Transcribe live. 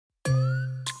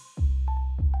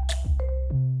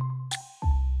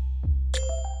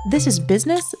This is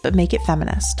Business, but Make It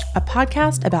Feminist, a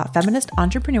podcast about feminist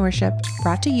entrepreneurship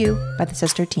brought to you by the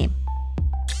Sister Team.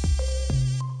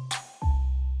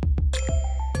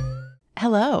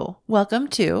 Hello, welcome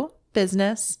to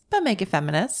Business, but Make It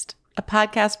Feminist, a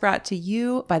podcast brought to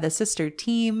you by the Sister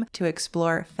Team to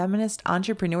explore feminist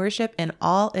entrepreneurship in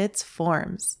all its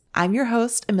forms. I'm your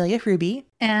host, Amelia Fruby.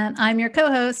 And I'm your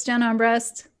co-host, Jen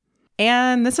Armbrust.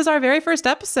 And this is our very first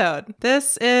episode.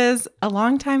 This is a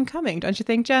long time coming, don't you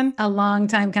think, Jen? A long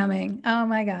time coming. Oh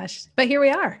my gosh. But here we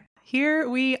are. Here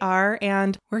we are,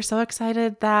 and we're so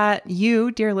excited that you,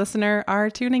 dear listener,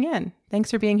 are tuning in. Thanks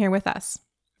for being here with us.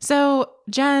 So,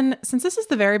 Jen, since this is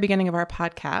the very beginning of our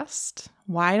podcast,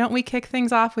 why don't we kick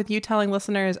things off with you telling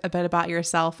listeners a bit about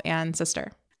yourself and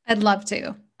Sister? I'd love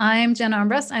to. I'm Jen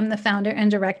Armbrust. I'm the founder and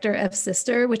director of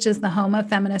Sister, which is the home of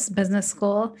Feminist Business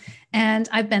School. And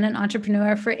I've been an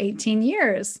entrepreneur for 18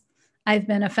 years. I've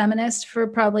been a feminist for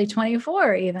probably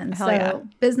 24 even. Hell yeah.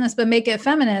 Business, but Make It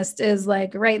Feminist is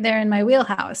like right there in my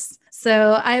wheelhouse.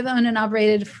 So I've owned and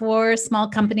operated 4 small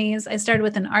companies. I started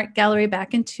with an art gallery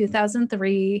back in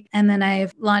 2003. And then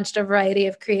I've launched a variety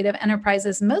of creative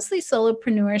enterprises, mostly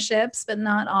solopreneurships, but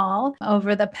not all,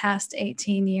 over the past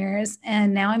 18 years.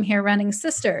 And now I'm here running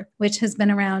Sister, which has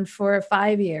been around for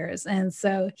 5 years. And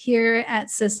so here at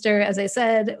Sister, as I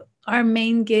said, our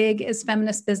main gig is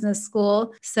Feminist Business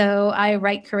School. So I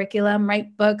write curriculum,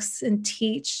 write books, and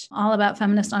teach all about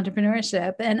feminist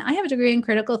entrepreneurship. And I have a degree in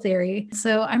critical theory.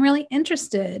 So I'm really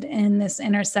interested in this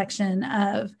intersection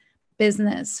of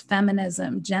business,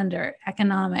 feminism, gender,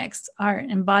 economics, art,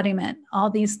 embodiment,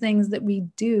 all these things that we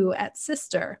do at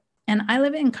Sister. And I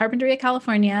live in Carpinteria,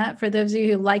 California. For those of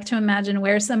you who like to imagine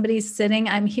where somebody's sitting,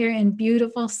 I'm here in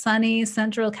beautiful, sunny,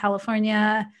 central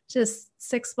California, just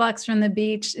 6 blocks from the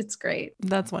beach. It's great.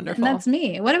 That's wonderful. And that's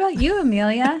me. What about you,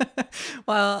 Amelia?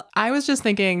 Well, I was just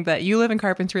thinking that you live in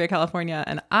Carpinteria, California,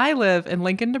 and I live in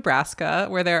Lincoln, Nebraska,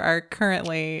 where there are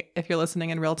currently, if you're listening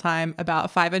in real time,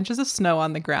 about 5 inches of snow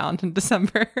on the ground in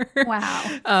December.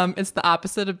 Wow. It's the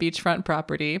opposite of beachfront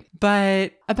property.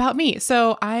 But about me.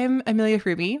 So I'm Amelia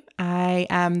Fruby. I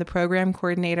am the program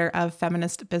coordinator of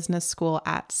Feminist Business School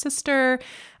at Sister.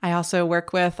 I also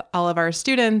work with all of our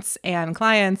students and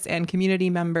clients and community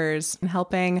members in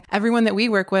helping everyone that we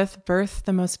work with birth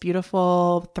the most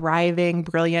beautiful, thriving,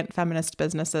 brilliant feminist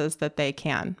businesses that they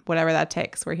can. Whatever that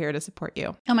takes, we're here to support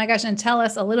you. Oh my gosh. And tell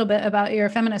us a little bit about your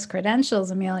feminist credentials,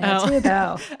 Amelia, too,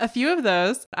 though. A few of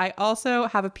those. I also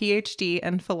have a PhD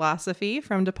in philosophy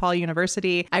from DePaul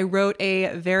University. I wrote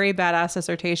a very badass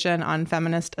dissertation on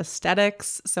feminist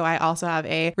aesthetics. So I also have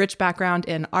a rich background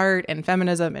in art and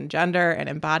feminism and gender and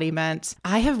embodiment.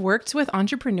 I have worked with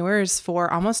entrepreneurs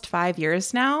for almost 5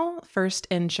 years now, first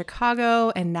in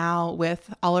Chicago and now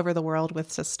with all over the world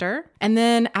with Sister. And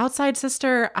then outside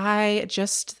Sister, I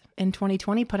just in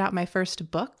 2020 put out my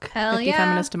first book, Hell 50 yeah.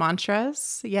 Feminist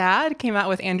Mantras. Yeah, it came out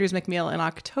with Andrews McMeel in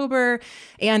October.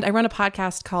 And I run a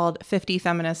podcast called 50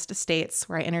 Feminist States,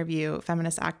 where I interview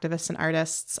feminist activists and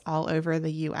artists all over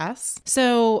the US.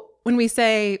 So when we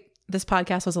say this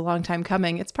podcast was a long time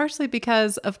coming, it's partially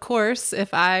because, of course,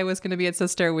 if I was going to be at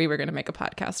Sister, we were going to make a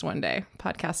podcast one day.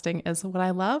 Podcasting is what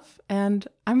I love, and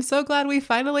I'm so glad we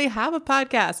finally have a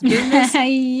podcast.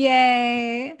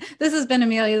 Yay. This has been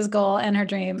Amelia's goal and her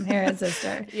dream here at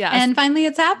Sister. Yes. And finally,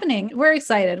 it's happening. We're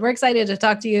excited. We're excited to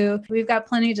talk to you. We've got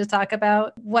plenty to talk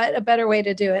about. What a better way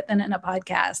to do it than in a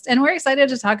podcast? And we're excited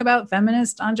to talk about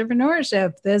feminist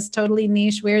entrepreneurship, this totally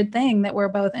niche, weird thing that we're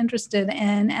both interested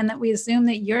in and that we assume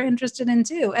that you're interested in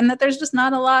too, and that there's just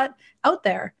not a lot out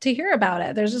there to hear about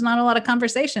it. There's just not a lot of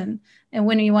conversation. And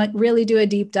when you want really do a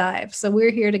deep dive. So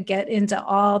we're here to get into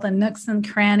all the nooks and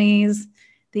crannies,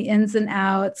 the ins and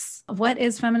outs. What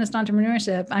is feminist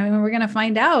entrepreneurship? I mean, we're going to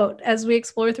find out as we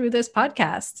explore through this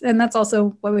podcast. And that's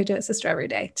also what we do at Sister every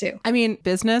day too. I mean,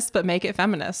 business, but make it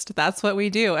feminist. That's what we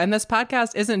do. And this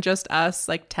podcast isn't just us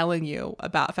like telling you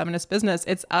about feminist business.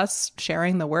 It's us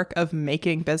sharing the work of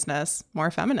making business more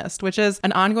feminist, which is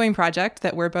an ongoing project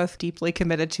that we're both deeply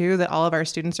committed to, that all of our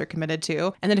students are committed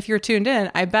to. And then if you're tuned in,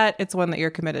 I bet it's one that you're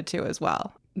committed to as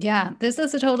well. Yeah, this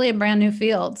is totally a brand new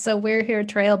field. So we're here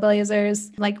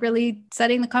trailblazers, like really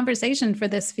setting the conversation for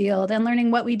this field and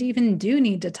learning what we even do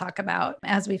need to talk about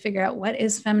as we figure out what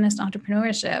is feminist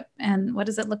entrepreneurship and what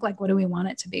does it look like? What do we want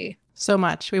it to be? So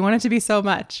much. We want it to be so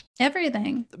much.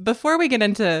 Everything. Before we get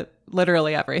into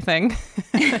literally everything,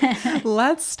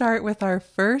 let's start with our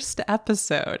first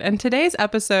episode. And today's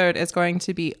episode is going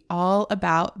to be all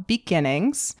about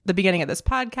beginnings, the beginning of this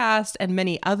podcast and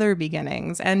many other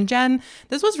beginnings. And Jen,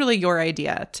 this was really your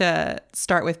idea to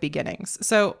start with beginnings.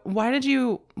 So why did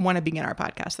you want to begin our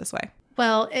podcast this way?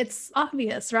 Well, it's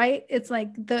obvious, right? It's like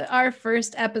our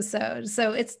first episode.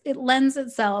 So it lends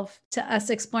itself to us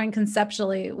exploring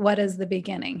conceptually what is the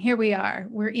beginning. Here we are.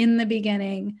 We're in the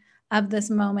beginning of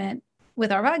this moment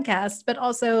with our podcast, but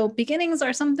also beginnings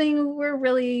are something we're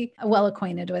really well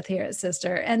acquainted with here at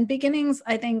Sister. And beginnings,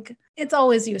 I think it's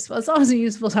always useful. It's always a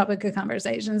useful topic of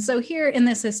conversation. So here in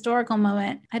this historical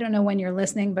moment, I don't know when you're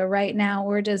listening, but right now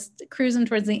we're just cruising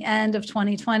towards the end of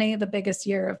 2020, the biggest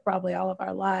year of probably all of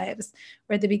our lives.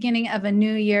 We're at the beginning of a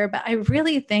new year, but I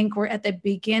really think we're at the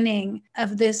beginning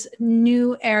of this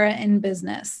new era in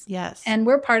business. Yes. And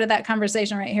we're part of that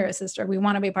conversation right here at Sister. We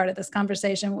want to be part of this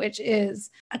conversation, which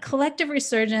is a collective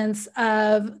resurgence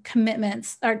of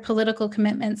commitments, our political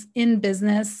commitments in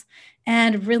business,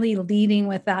 and really leading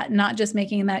with that, not just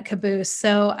making that caboose.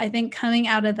 So I think coming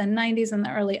out of the 90s and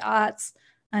the early aughts,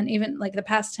 and even like the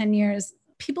past 10 years,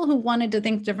 people who wanted to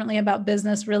think differently about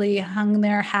business really hung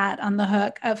their hat on the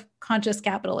hook of conscious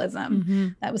capitalism. Mm-hmm.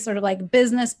 That was sort of like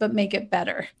business, but make it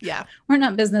better. Yeah. We're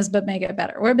not business, but make it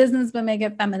better. We're business, but make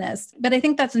it feminist. But I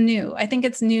think that's new. I think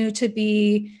it's new to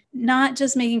be not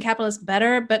just making capitalism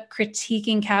better, but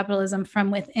critiquing capitalism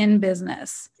from within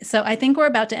business. So I think we're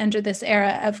about to enter this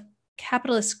era of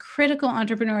capitalist critical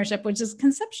entrepreneurship, which is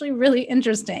conceptually really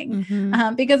interesting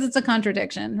because it's a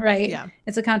contradiction, right? Yeah.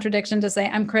 It's a contradiction to say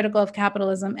I'm critical of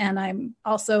capitalism and I'm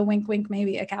also wink, wink,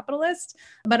 maybe a capitalist.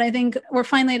 But I think we're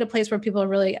finally at a place where people are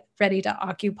really ready to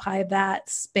occupy that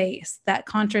space, that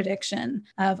contradiction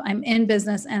of I'm in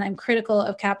business and I'm critical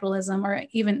of capitalism or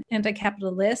even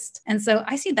anti-capitalist. And so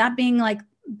I see that being like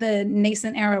the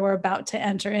nascent era we're about to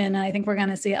enter in. And I think we're going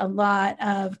to see a lot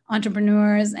of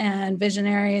entrepreneurs and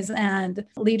visionaries and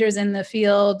leaders in the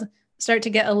field start to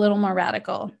get a little more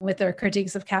radical with their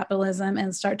critiques of capitalism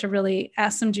and start to really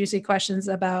ask some juicy questions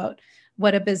about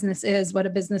what a business is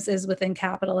within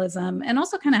capitalism, and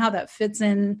also kind of how that fits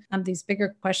in these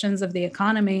bigger questions of the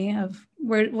economy of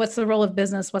what's the role of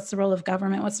business, what's the role of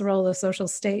government, what's the role of the social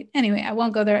state. Anyway, I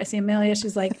won't go there. I see Amelia.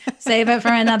 She's like, save it for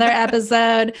another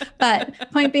episode.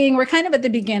 But point being, we're kind of at the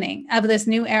beginning of this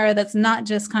new era that's not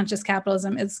just conscious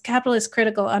capitalism, it's capitalist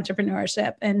critical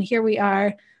entrepreneurship. And here we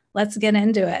are. Let's get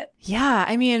into it. Yeah.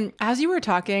 I mean, as you were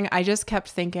talking, I just kept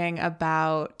thinking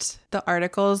about the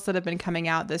articles that have been coming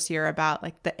out this year about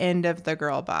like the end of the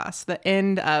girl boss, the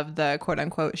end of the quote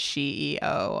unquote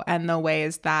CEO, and the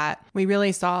ways that we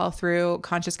really saw through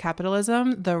conscious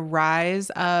capitalism, the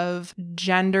rise of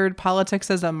gendered politics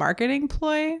as a marketing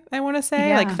ploy, I want to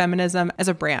say, like feminism as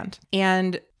a brand.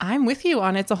 And I'm with you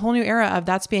on it's a whole new era of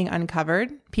that's being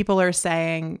uncovered. People are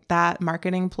saying that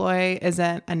marketing ploy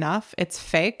isn't enough. It's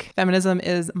fake. Feminism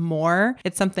is more.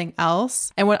 It's something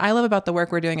else. And what I love about the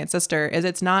work we're doing at Sister is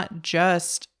it's not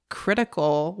just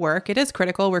critical work. It is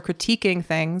critical. We're critiquing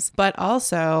things, but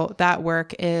also that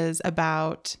work is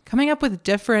about coming up with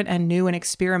different and new and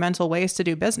experimental ways to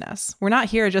do business. We're not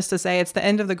here just to say it's the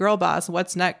end of the girl boss.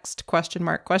 What's next? Question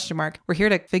mark, question mark. We're here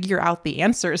to figure out the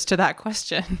answers to that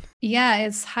question. Yeah,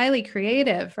 it's highly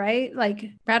creative, right? Like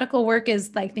radical work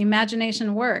is like the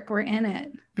imagination work. We're in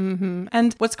it. Mm-hmm.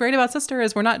 And what's great about Sister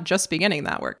is we're not just beginning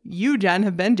that work. You, Jen,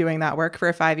 have been doing that work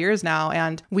for 5 years now,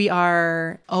 and we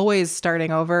are always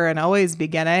starting over and always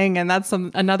beginning. And that's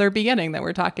another beginning that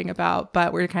we're talking about.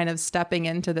 But we're kind of stepping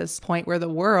into this point where the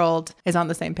world is on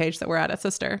the same page that we're at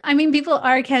Sister. I mean, people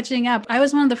are catching up. I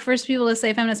was one of the first people to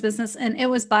say feminist business, and it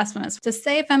was blasphemous. To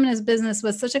say feminist business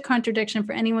was such a contradiction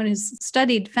for anyone who's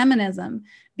studied feminism,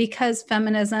 because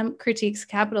feminism critiques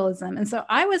capitalism. And so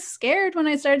I was scared when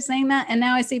I started saying that. And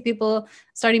now I see people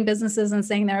starting businesses and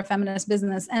saying they're a feminist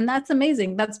business. And that's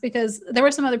amazing. That's because there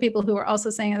were some other people who were also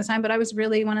saying at the time, but I was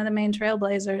really one of the main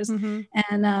trailblazers. Mm-hmm.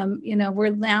 And, we're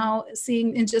now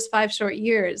seeing in just 5 short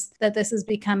years that this is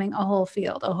becoming a whole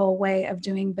field, a whole way of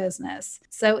doing business.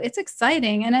 So it's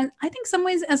exciting. And I think some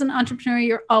ways as an entrepreneur,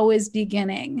 you're always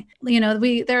beginning.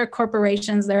 There are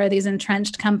corporations, there are these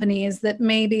entrenched companies that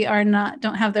maybe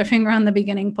don't have their finger on the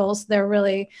beginning pulse. They're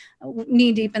really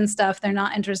knee deep in stuff. They're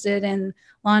not interested in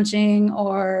launching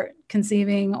or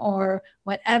conceiving or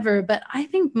whatever. But I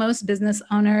think most business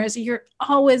owners, you're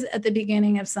always at the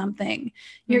beginning of something.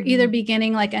 You're either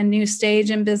beginning like a new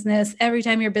stage in business. Every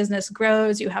time your business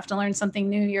grows, you have to learn something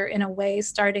new. You're in a way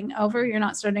starting over. You're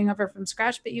not starting over from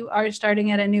scratch, but you are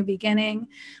starting at a new beginning.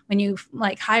 When you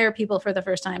hire people for the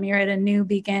first time, you're at a new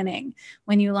beginning.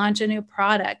 When you launch a new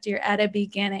product, you're at a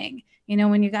beginning.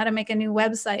 When you got to make a new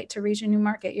website to reach a new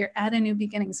market, you're at a new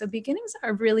beginning. So beginnings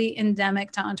are really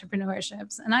endemic to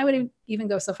entrepreneurships. And I would even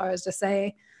go so far as to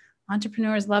say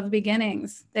entrepreneurs love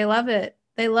beginnings. They love it.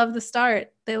 They love the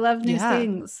start. They love new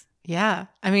things. Yeah.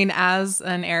 I mean, as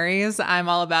an Aries, I'm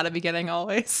all about a beginning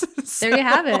always. There you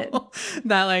have it.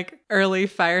 That like early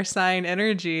fire sign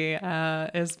energy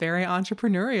is very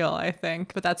entrepreneurial, I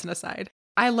think, but that's an aside.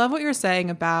 I love what you're saying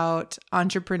about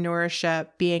entrepreneurship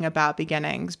being about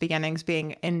beginnings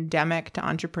being endemic to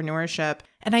entrepreneurship.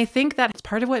 And I think that's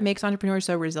part of what makes entrepreneurs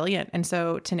so resilient and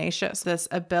so tenacious, this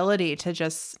ability to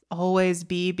just always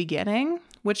be beginning,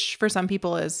 which for some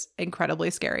people is incredibly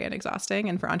scary and exhausting.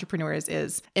 And for entrepreneurs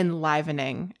is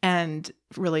enlivening and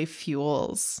really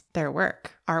fuels their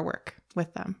work, our work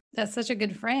with them. That's such a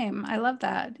good frame. I love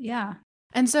that. Yeah.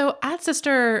 And so at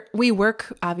Sister, we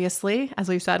work, obviously, as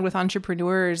we've said, with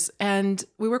entrepreneurs, and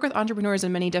we work with entrepreneurs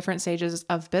in many different stages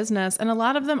of business, and a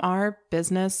lot of them are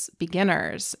business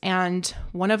beginners. And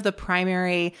one of the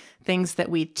primary things that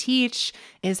we teach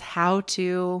is how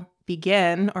to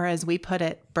begin, or as we put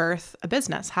it, birth a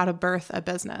business, how to birth a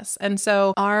business. And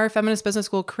so our Feminist Business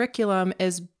School curriculum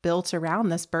is built around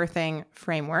this birthing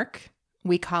framework.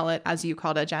 We call it, as you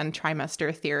called it, Jen,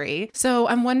 trimester theory. So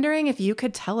I'm wondering if you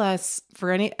could tell us,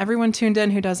 for everyone tuned in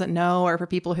who doesn't know, or for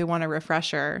people who want a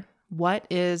refresher, what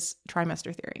is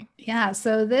trimester theory? Yeah,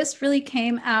 so this really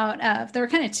came out of, there were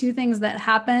kind of two things that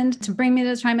happened to bring me to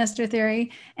trimester theory.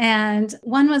 And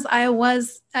one was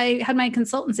I had my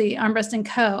consultancy, Armbrust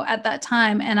 & Co. at that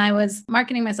time, and I was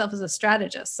marketing myself as a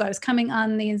strategist. So I was coming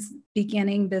on these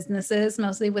beginning businesses,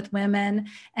 mostly with women,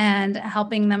 and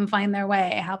helping them find their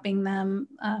way, helping them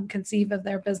conceive of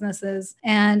their businesses.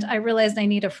 And I realized I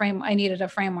needed a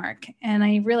framework. And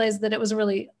I realized that it was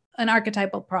really an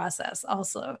archetypal process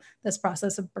also, this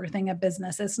process of birthing a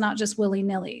business. It's not just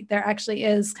willy-nilly. There actually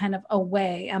is kind of a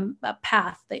way, a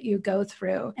path that you go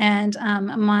through. And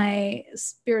my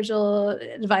spiritual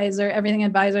advisor, everything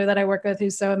advisor that I work with,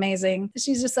 who's so amazing,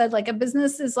 she's just said, like, a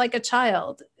business is like a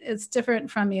child. It's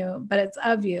different from you, but it's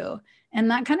of you.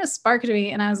 And that kind of sparked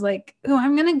me. And I was like, oh,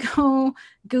 I'm going to go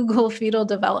Google fetal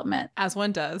development. As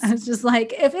one does. I was just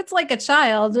like, if it's like a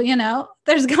child,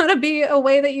 there's got to be a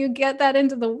way that you get that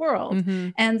into the world. Mm-hmm.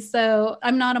 And so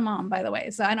I'm not a mom, by the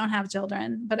way, so I don't have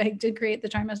children, but I did create the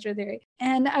trimester theory.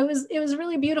 And it was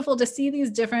really beautiful to see these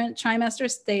different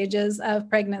trimester stages of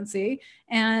pregnancy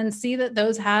and see that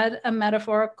those had a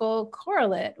metaphorical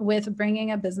correlate with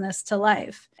bringing a business to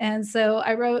life. And so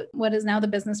I wrote what is now the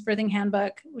Business Birthing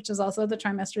Handbook, which is also the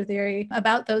trimester theory,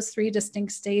 about those three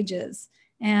distinct stages.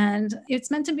 And it's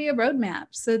meant to be a roadmap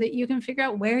so that you can figure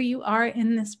out where you are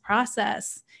in this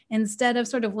process instead of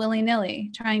sort of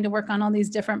willy-nilly trying to work on all these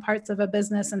different parts of a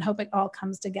business and hope it all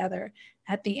comes together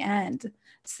at the end.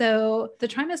 So the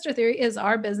trimester theory is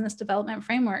our business development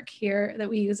framework here that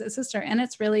we use at Sister. And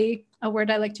it's really a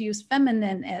word I like to use,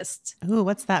 femininist. Ooh,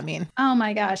 what's that mean? Oh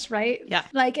my gosh, right? Yeah.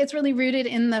 Like it's really rooted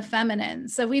in the feminine.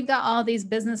 So we've got all these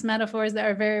business metaphors that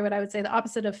are very, what I would say the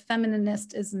opposite of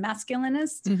feminist is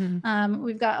masculinist. Mm-hmm.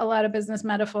 We've got a lot of business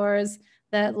metaphors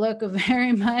that look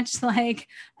very much like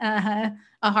a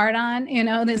hard-on,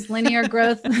 these linear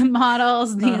growth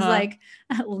models, these like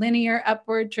linear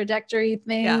upward trajectory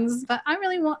things. Yeah. But I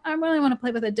really want to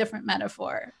play with a different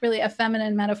metaphor, really a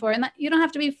feminine metaphor. And that you don't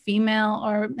have to be female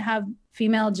or have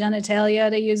female genitalia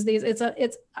to use these.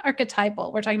 It's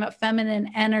archetypal. We're talking about feminine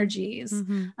energies.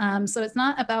 Mm-hmm. So it's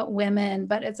not about women,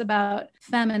 but it's about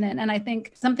feminine. And I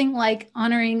think something like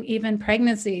honoring even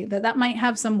pregnancy, that might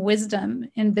have some wisdom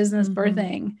in business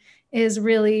birthing, is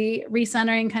really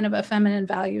recentering kind of a feminine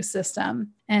value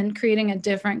system and creating a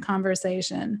different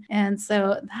conversation. And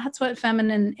so that's what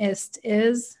Femininist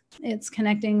is. It's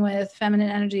connecting with feminine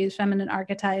energies, feminine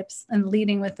archetypes, and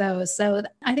leading with those. So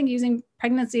I think using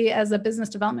pregnancy as a business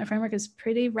development framework is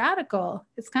pretty radical.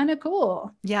 It's kind of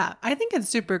cool. Yeah, I think it's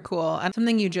super cool. And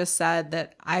something you just said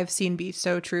that I've seen be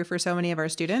so true for so many of our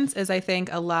students is I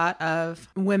think a lot of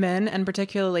women, and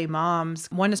particularly moms,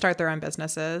 want to start their own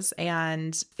businesses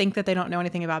and think that they don't know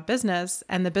anything about business.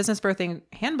 And the Business Birthing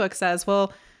Handbook says,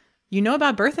 well, you know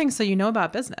about birthing, so you know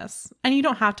about business. And you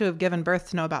don't have to have given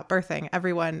birth to know about birthing.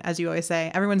 Everyone, as you always say,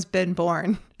 everyone's been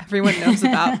born. Everyone knows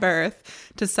about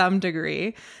birth to some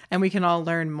degree, and we can all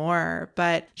learn more.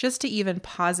 But just to even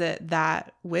posit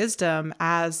that wisdom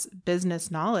as business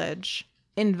knowledge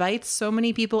invites so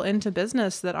many people into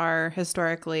business that are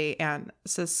historically and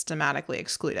systematically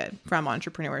excluded from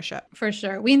entrepreneurship. For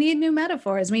sure. We need new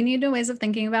metaphors. We need new ways of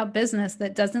thinking about business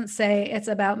that doesn't say it's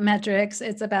about metrics,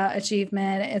 it's about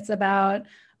achievement, it's about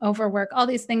overwork, all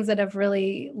these things that have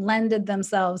really lended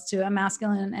themselves to a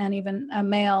masculine and even a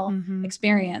male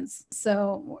experience.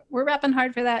 So we're rapping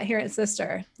hard for that here at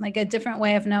Sister, like a different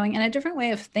way of knowing and a different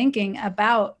way of thinking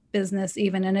about business,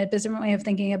 even, and a different way of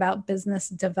thinking about business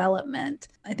development.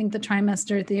 I think the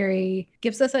trimester theory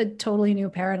gives us a totally new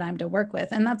paradigm to work with.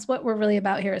 And that's what we're really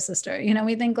about here at Sister.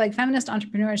 We think like feminist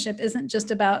entrepreneurship isn't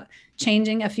just about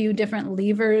changing a few different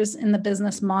levers in the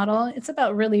business model. It's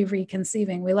about really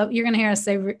reconceiving. You're going to hear us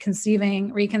say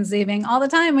reconceiving all the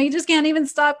time. We just can't even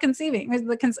stop conceiving.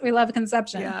 We love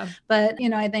conception. Yeah. But,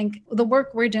 I think the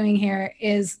work we're doing here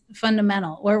is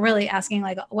fundamental. We're really asking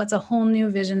like, what's a whole new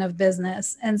vision of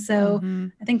business? And so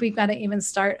I think we've got to even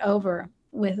start over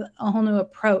with a whole new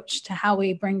approach to how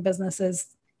we bring businesses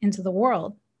into the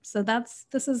world. So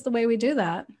this is the way we do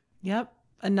that. Yep.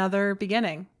 Another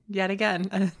beginning. Yet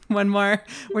again, one more.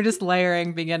 We're just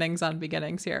layering beginnings on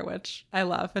beginnings here, which I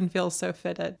love and feels so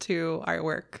fitted to our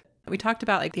work. We talked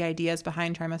about like the ideas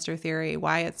behind trimester theory,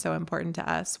 why it's so important to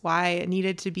us, why it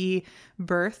needed to be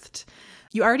birthed.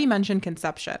 You already mentioned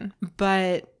conception,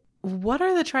 but what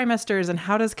are the trimesters and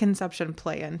how does conception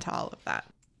play into all of that?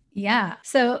 Yeah.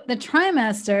 So the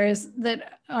trimesters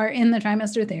that are in the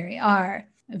trimester theory are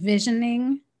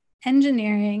visioning,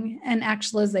 engineering, and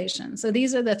actualization. So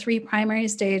these are the three primary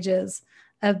stages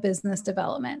of business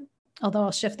development, although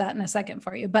I'll shift that in a second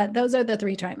for you. But those are the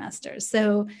three trimesters.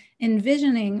 So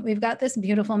envisioning, we've got this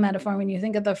beautiful metaphor. When you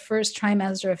think of the first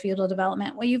trimester of fetal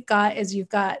development, what you've got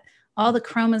all the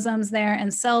chromosomes there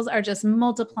and cells are just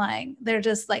multiplying. They're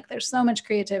just like, there's so much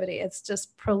creativity. It's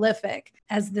just prolific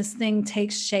as this thing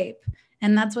takes shape.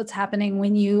 And that's what's happening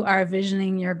when you are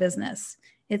visioning your business.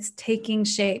 It's taking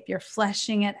shape. You're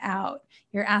fleshing it out.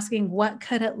 You're asking, what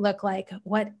could it look like?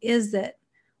 What is it?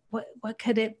 What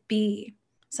could it be?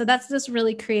 So that's this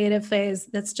really creative phase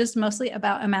that's just mostly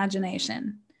about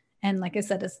imagination. And like I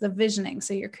said, it's the visioning.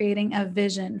 So you're creating a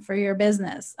vision for your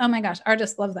business. Oh my gosh,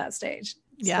 artists love that stage.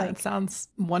 It sounds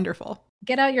wonderful.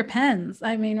 Get out your pens.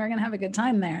 I mean, we're going to have a good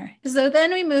time there. So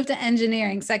then we move to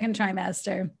engineering, second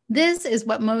trimester. This is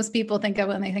what most people think of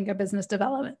when they think of business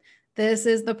development. This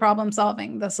is the problem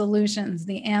solving, the solutions,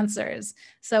 the answers.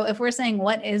 So if we're saying,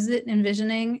 what is it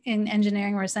envisioning in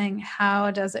engineering, we're saying, how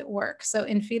does it work? So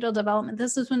in fetal development,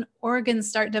 this is when organs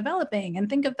start developing. And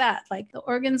think of that, like the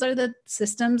organs are the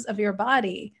systems of your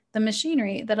body, the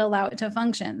machinery that allow it to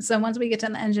function. So once we get to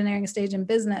the engineering stage in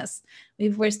business, we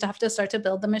have to start to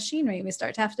build the machinery. We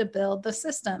start to have to build the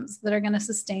systems that are going to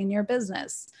sustain your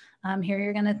business. Here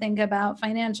you're going to think about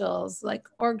financials, like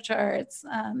org charts,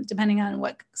 depending on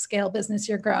what scale business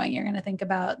you're growing. You're going to think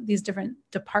about these different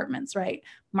departments, right?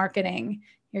 Marketing.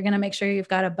 You're going to make sure you've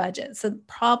got a budget. So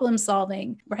problem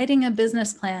solving, writing a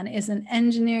business plan is an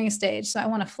engineering stage. So I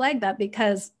want to flag that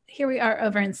because here we are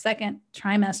over in second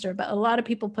trimester, but a lot of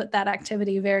people put that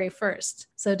activity very first.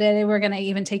 So today we're going to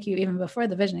even take you even before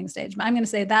the visioning stage, but I'm going to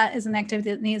say that is an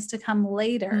activity that needs to come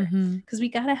later because we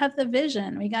got to have the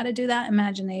vision. We got to do that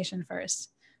imagination first.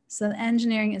 So the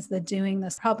engineering is the doing,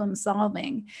 this problem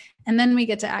solving. And then we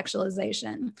get to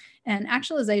actualization. And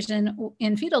actualization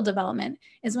in fetal development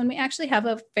is when we actually have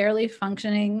a fairly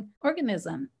functioning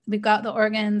organism. We've got the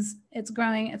organs, it's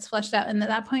growing, it's fleshed out. And at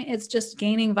that point, it's just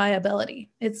gaining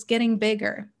viability. It's getting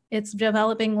bigger. It's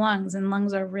developing lungs, and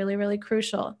lungs are really, really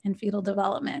crucial in fetal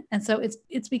development. And so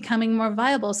it's becoming more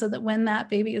viable so that when that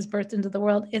baby is birthed into the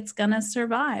world, it's going to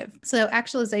survive. So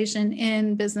actualization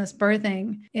in business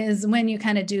birthing is when you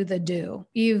kind of do the do.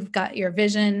 You've got your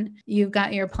vision, you've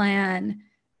got your plan,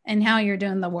 and how you're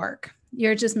doing the work.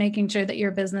 You're just making sure that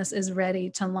your business is ready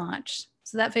to launch.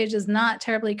 So that phase is not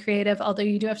terribly creative, although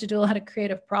you do have to do a lot of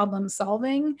creative problem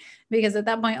solving, because at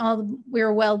that point, all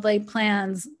your well-laid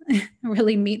plans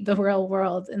really meet the real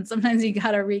world. And sometimes you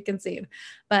got to reconceive.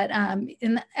 But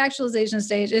in the actualization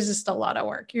stage, it's just a lot of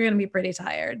work. You're going to be pretty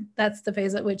tired. That's the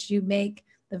phase at which you make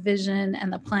the vision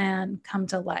and the plan come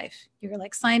to life. You're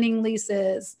like signing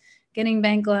leases, getting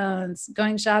bank loans,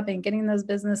 going shopping, getting those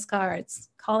business cards,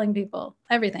 calling people,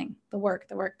 everything, the work.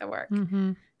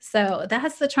 Mm-hmm. So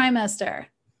that's the trimester,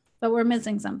 but we're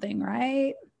missing something,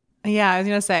 right? Yeah, I was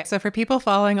going to say, so for people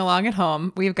following along at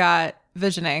home, we've got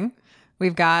visioning,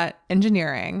 we've got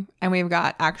engineering, and we've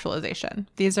got actualization.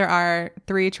 These are our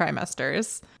three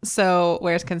trimesters. So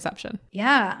where's conception?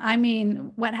 Yeah, I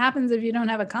mean, what happens if you don't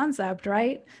have a concept,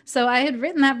 right? So I had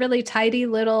written that really tidy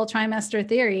little trimester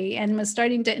theory and was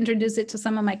starting to introduce it to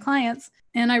some of my clients.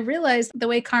 And I realized the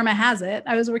way karma has it,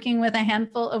 I was working with a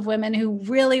handful of women who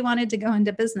really wanted to go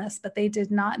into business, but they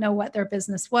did not know what their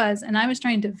business was. And I was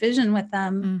trying to vision with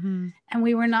them and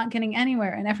we were not getting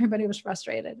anywhere and everybody was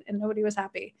frustrated and nobody was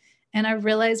happy. And I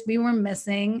realized we were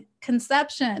missing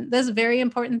conception, this very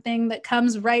important thing that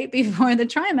comes right before the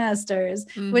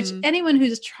trimesters, which anyone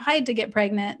who's tried to get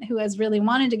pregnant, who has really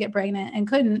wanted to get pregnant and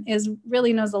couldn't,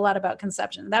 really knows a lot about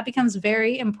conception. That becomes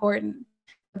very important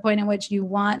the point at which you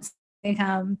want to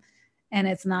come and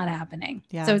it's not happening.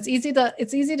 Yeah. So it's easy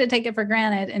to take it for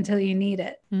granted until you need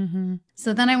it. Mm-hmm.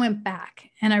 So then I went back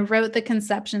and I wrote the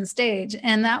conception stage.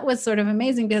 And that was sort of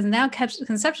amazing because now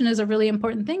conception is a really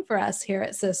important thing for us here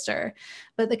at Sister.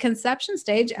 But the conception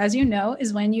stage, as you know,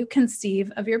 is when you conceive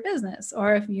of your business,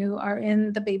 or if you are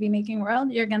in the baby making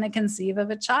world, you're going to conceive of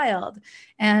a child.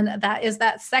 And that is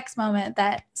that sex moment,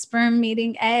 that sperm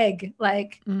meeting egg,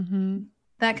 like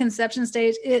that conception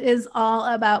stage. It is all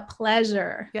about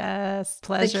pleasure. Yes,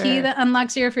 pleasure. The key that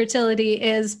unlocks your fertility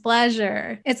is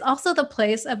pleasure. It's also the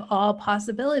place of all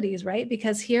possibilities, right?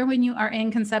 Because here, when you are in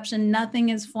conception, nothing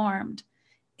is formed.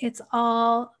 It's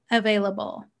all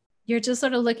available. You're just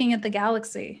sort of looking at the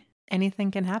galaxy.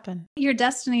 Anything can happen. Your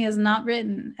destiny is not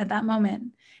written at that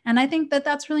moment. And I think that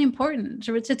that's really important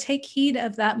to take heed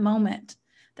of that moment.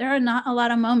 There are not a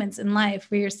lot of moments in life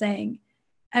where you're saying,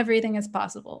 everything is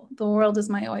possible. The world is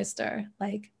my oyster.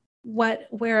 Like,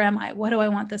 where am I? What do I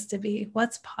want this to be?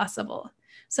 What's possible?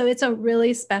 So it's a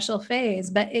really special phase,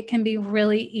 but it can be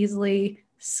really easily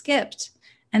skipped.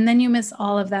 And then you miss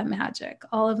all of that magic,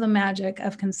 all of the magic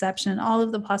of conception, all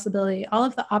of the possibility, all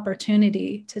of the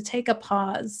opportunity to take a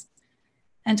pause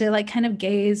and to like kind of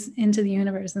gaze into the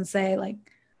universe and say, like,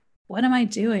 what am I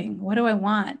doing? What do I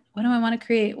want? What do I want to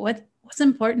create? What's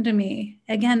important to me?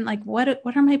 Again, like, what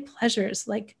are my pleasures?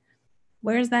 Like,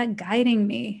 where's that guiding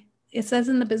me? It says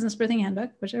in the Business Birthing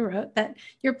Handbook, which I wrote, that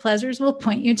your pleasures will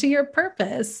point you to your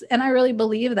purpose. And I really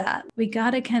believe that. We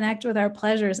got to connect with our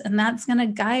pleasures, and that's going to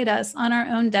guide us on our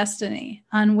own destiny,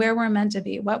 on where we're meant to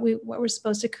be, what we're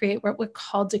supposed to create, what we're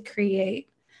called to create.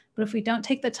 But if we don't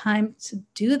take the time to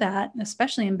do that,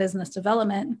 especially in business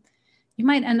development, you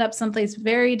might end up someplace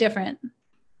very different.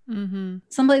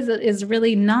 Someplace that is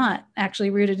really not actually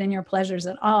rooted in your pleasures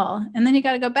at all. And then you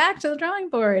got to go back to the drawing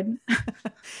board.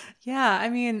 Yeah. I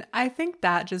mean, I think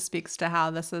that just speaks to how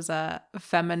this is a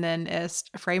feminist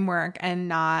framework and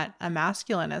not a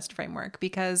masculinist framework,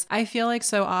 because I feel like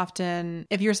so often,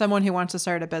 if you're someone who wants to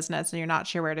start a business and you're not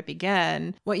sure where to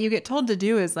begin, what you get told to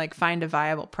do is like find a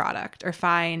viable product or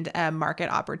find a market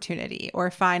opportunity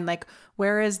or find like,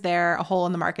 where is there a hole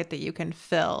in the market that you can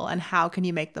fill and how can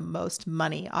you make the most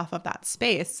money off of that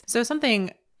space? So something,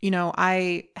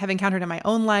 I have encountered in my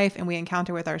own life and we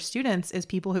encounter with our students is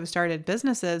people who've started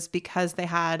businesses because they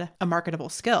had a marketable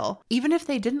skill, even if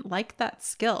they didn't like that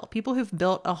skill. People who've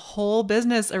built a whole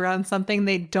business around something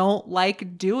they don't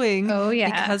like doing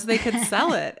because they could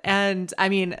sell it. And I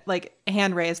mean, like,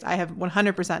 hand raised, I have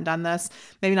 100% done this,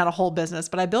 maybe not a whole business,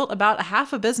 but I built about a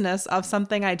half a business of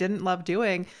something I didn't love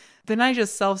doing. Then I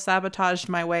just self-sabotaged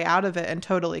my way out of it and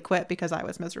totally quit because I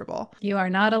was miserable. You are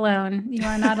not alone. You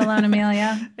are not alone,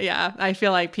 Amelia. Yeah, I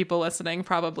feel like people listening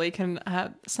probably can,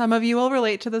 some of you will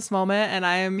relate to this moment, and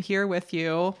I am here with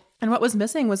you. And what was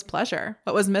missing was pleasure.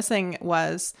 What was missing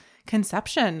was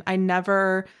conception. I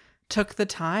never took the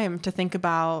time to think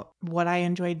about what I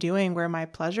enjoyed doing, where my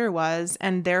pleasure was,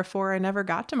 and therefore I never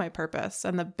got to my purpose.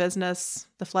 And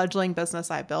the fledgling business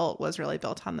I built was really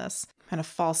built on this kind of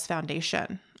false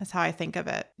foundation. That's how I think of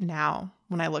it now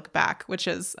when I look back, which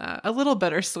is a little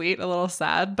bittersweet, a little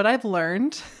sad, but I've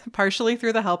learned partially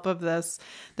through the help of this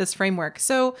framework.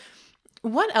 So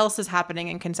what else is happening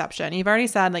in conception? You've already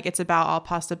said like it's about all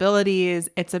possibilities,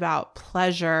 it's about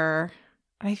pleasure.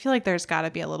 I feel like there's got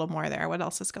to be a little more there. What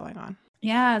else is going on?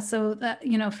 Yeah. So that,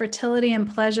 fertility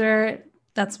and pleasure,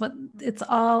 that's what it's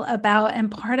all about.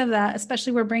 And part of that,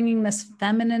 especially we're bringing this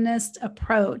feminist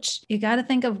approach. You got to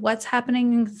think of what's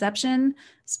happening in conception,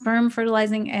 sperm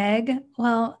fertilizing egg.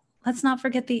 Well, let's not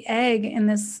forget the egg in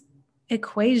this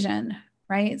equation,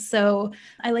 right? So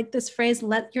I like this phrase,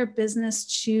 let your business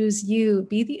choose you.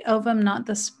 Be the ovum, not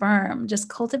the sperm. Just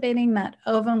cultivating that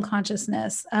ovum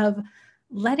consciousness of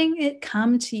letting it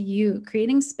come to you,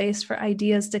 creating space for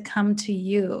ideas to come to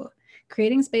you,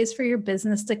 creating space for your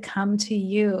business to come to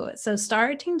you. So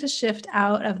starting to shift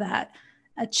out of that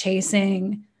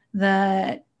chasing,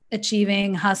 the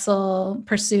achieving, hustle,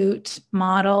 pursuit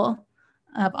model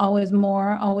of always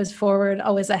more, always forward,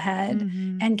 always ahead,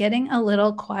 and getting a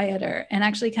little quieter and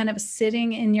actually kind of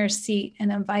sitting in your seat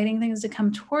and inviting things to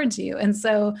come towards you. And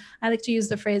so I like to use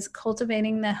the phrase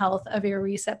cultivating the health of your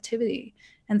receptivity.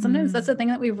 And sometimes that's the thing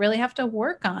that we really have to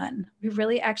work on. We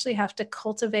really actually have to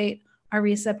cultivate our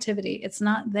receptivity. It's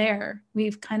not there.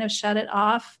 We've kind of shut it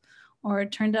off or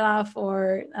turned it off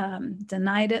or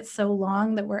denied it so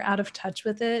long that we're out of touch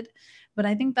with it. But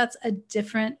I think that's a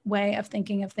different way of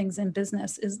thinking of things in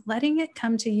business, is letting it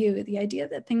come to you. The idea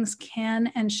that things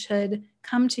can and should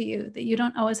come to you, that you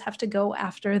don't always have to go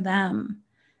after them.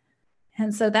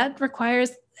 And so that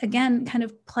requires again, kind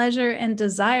of pleasure and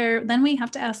desire, then we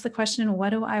have to ask the question, what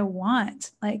do I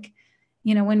want? Like,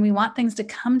 when we want things to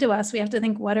come to us, we have to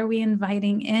think, what are we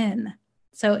inviting in?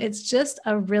 So it's just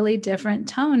a really different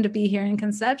tone to be here in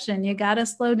conception. You got to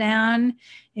slow down.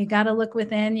 You got to look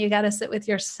within. You got to sit with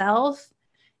yourself.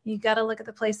 You got to look at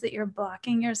the place that you're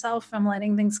blocking yourself from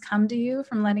letting things come to you,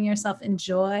 from letting yourself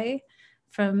enjoy,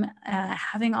 from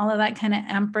having all of that kind of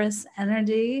empress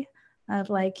energy of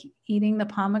like eating the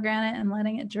pomegranate and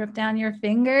letting it drip down your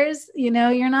fingers.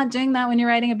 You're not doing that when you're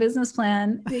writing a business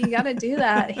plan. You got to do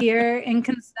that here in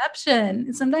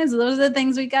conception. Sometimes those are the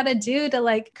things we got to do to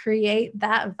like create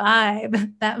that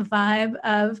vibe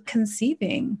of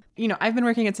conceiving. I've been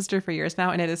working at Sister for years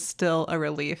now, and it is still a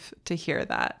relief to hear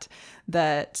that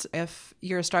if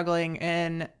you're struggling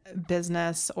in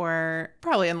business or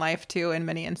probably in life too, in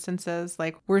many instances,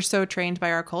 like we're so trained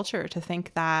by our culture to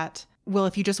think that, well,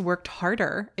 if you just worked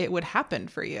harder, it would happen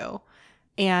for you.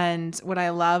 And what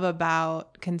I love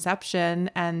about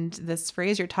conception and this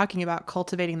phrase you're talking about,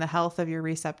 cultivating the health of your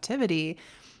receptivity,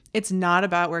 it's not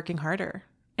about working harder.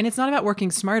 And it's not about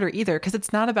working smarter either, because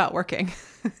it's not about working.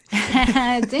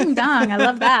 Ding dong. I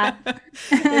love that.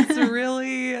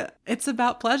 It's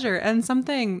about pleasure. And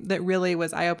something that really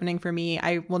was eye-opening for me,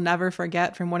 I will never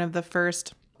forget from one of the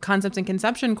first concepts in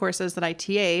conception courses that I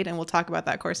TA'd, and we'll talk about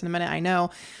that course in a minute, I know.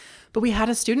 But we had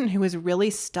a student who was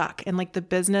really stuck and like the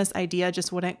business idea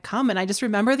just wouldn't come. And I just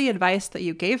remember the advice that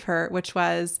you gave her, which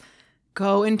was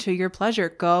go into your pleasure,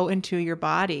 go into your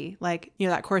body. Like,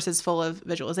 that course is full of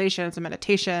visualizations and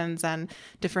meditations and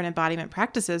different embodiment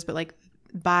practices. But like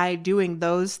by doing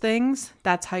those things,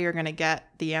 that's how you're going to get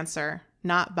the answer,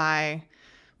 not by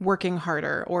working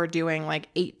harder or doing like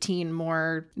 18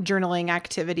 more journaling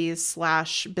activities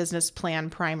 / business plan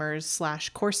primers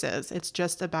 / courses. It's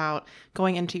just about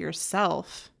going into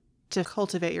yourself to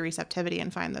cultivate your receptivity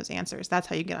and find those answers. That's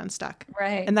how you get unstuck.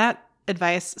 Right. And that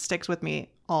advice sticks with me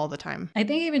all the time. I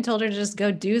think I even told her to just go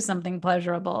do something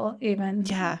pleasurable even.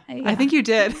 Yeah. I think you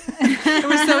did. It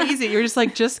was so easy. You're just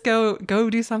like, just go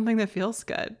do something that feels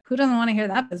good. Who doesn't want to hear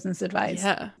that business advice?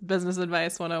 Yeah. Business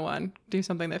advice 101. Do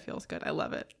something that feels good. I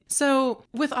love it. So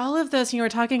with all of this, we're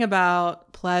talking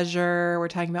about pleasure. We're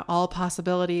talking about all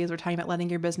possibilities. We're talking about letting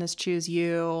your business choose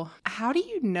you. How do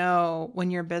you know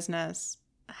when your business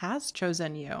has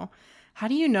chosen you? How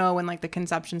do you know when like the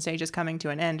conception stage is coming to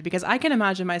an end? Because I can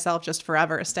imagine myself just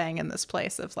forever staying in this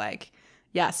place of like,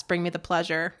 yes, bring me the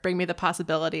pleasure, bring me the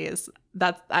possibilities.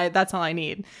 That's all I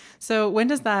need. So when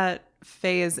does that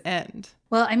phase end?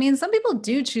 Well, I mean, some people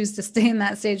do choose to stay in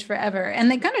that stage forever, and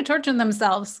they kind of torture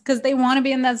themselves because they want to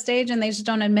be in that stage and they just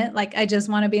don't admit, like, I just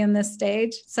want to be in this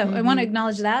stage. So I want to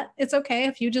acknowledge that. It's okay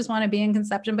if you just want to be in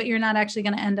conception, but you're not actually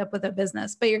going to end up with a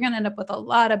business, but you're going to end up with a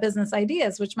lot of business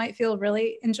ideas, which might feel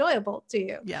really enjoyable to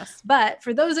you. Yes. But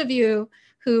for those of you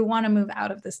who want to move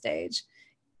out of the stage,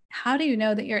 how do you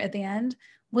know that you're at the end?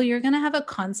 Well, you're going to have a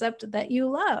concept that you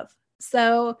love.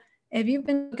 So if you've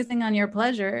been focusing on your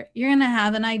pleasure, you're going to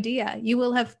have an idea. You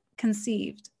will have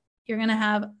conceived. You're going to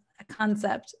have a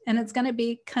concept, and it's going to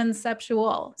be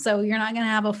conceptual. So you're not going to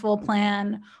have a full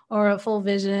plan or a full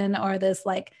vision or this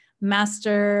like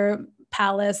master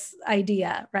palace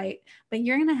idea, right? But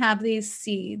you're going to have these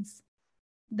seeds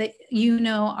that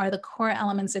are the core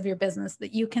elements of your business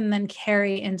that you can then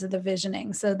carry into the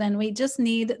visioning. So then we just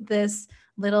need this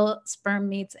little sperm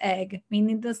meets egg. We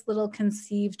need this little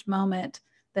conceived moment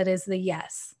that is the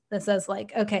yes, that says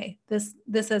like, okay, this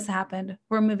has happened.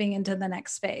 We're moving into the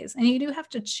next phase. And you do have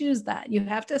to choose that. You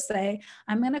have to say,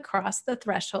 I'm going to cross the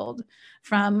threshold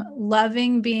from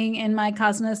loving being in my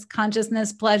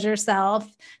consciousness, pleasure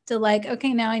self to like,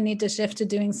 okay, now I need to shift to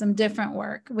doing some different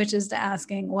work, which is to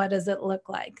asking, what does it look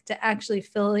like? To actually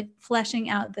fleshing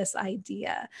out this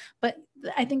idea. But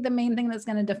I think the main thing that's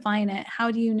going to define it,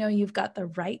 how do you know you've got the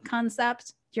right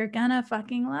concept? You're gonna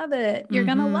fucking love it. You're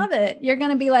gonna love it. You're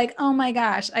gonna be like, oh my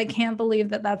gosh, I can't believe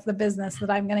that that's the business that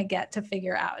I'm gonna get to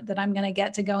figure out, that I'm gonna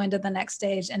get to go into the next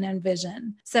stage and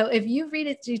envision. So if you read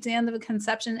it to the end of a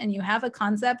conception and you have a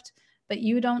concept, but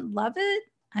you don't love it,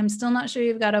 I'm still not sure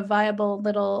you've got a viable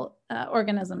little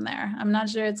organism there. I'm not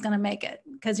sure it's gonna make it,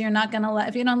 because you're not gonna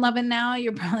if you don't love it now,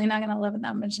 you're probably not gonna love it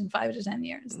that much in 5 to 10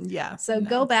 years. Yeah. So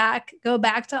go back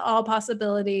to all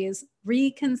possibilities,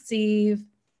 reconceive,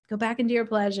 go back into your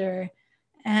pleasure,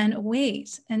 and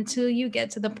wait until you get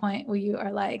to the point where you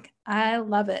are like, I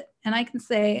love it. And I can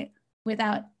say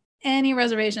without any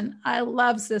reservation, I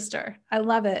love Sister. I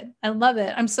love it. I love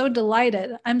it. I'm so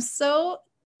delighted. I'm so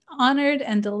honored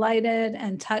and delighted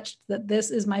and touched that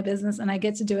this is my business and I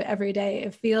get to do it every day.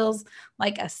 It feels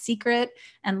like a secret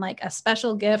and like a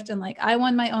special gift and like I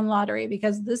won my own lottery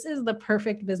because this is the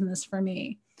perfect business for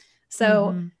me.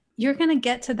 So you're going to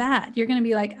get to that. You're going to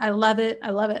be like, I love it. I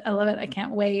love it. I love it. I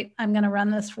can't wait. I'm going to run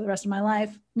this for the rest of my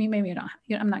life. I mean, maybe you don't,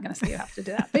 I'm not going to say you have to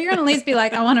do that, but you're going to at least be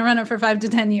like, I want to run it for 5 to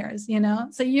 10 years, you know?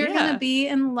 So you're going to be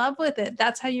in love with it.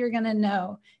 That's how you're going to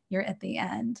know you're at the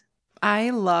end.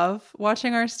 I love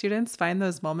watching our students find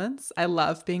those moments. I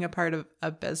love being a part of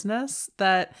a business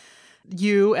that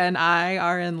you and I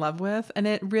are in love with. And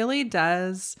it really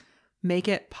does make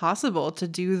it possible to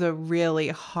do the really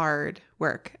hard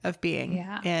work of being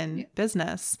in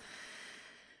business.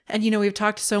 And, we've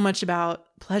talked so much about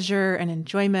pleasure and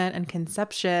enjoyment and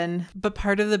conception, but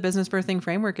part of the business birthing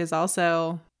framework is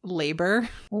also labor.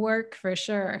 Work for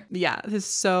sure. Yeah, there's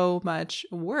so much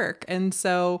work. And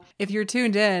so if you're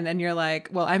tuned in and you're like,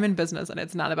 well, I'm in business and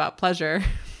it's not about pleasure,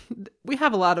 we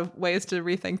have a lot of ways to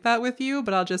rethink that with you.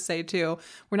 But I'll just say too,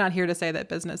 we're not here to say that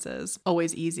business is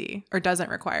always easy or doesn't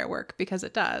require work, because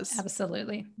it does.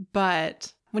 Absolutely.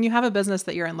 But when you have a business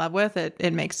that you're in love with,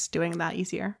 it makes doing that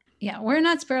easier. Yeah, we're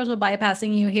not spiritual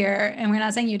bypassing you here, and we're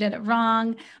not saying you did it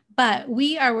wrong, but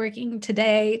we are working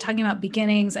today talking about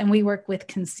beginnings, and we work with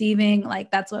conceiving. Like,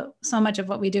 that's what so much of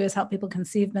what we do is help people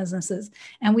conceive businesses.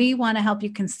 And we want to help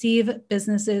you conceive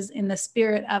businesses in the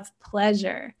spirit of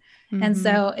pleasure. And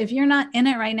so if you're not in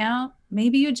it right now,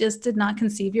 maybe you just did not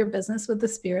conceive your business with the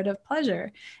spirit of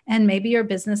pleasure. And maybe your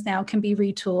business now can be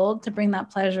retooled to bring that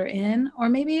pleasure in. Or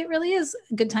maybe it really is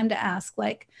a good time to ask,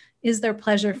 like, is there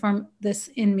pleasure from this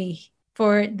in me,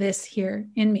 for this here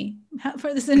in me,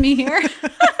 for this in me here?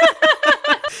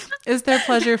 Is there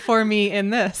pleasure for me in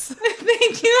this?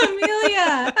 Thank you,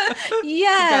 Amelia.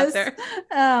 Yes.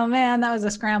 Oh man, that was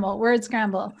a scramble, word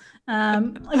scramble.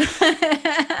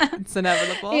 It's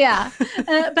inevitable. Yeah.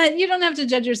 But you don't have to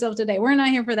judge yourself today. We're not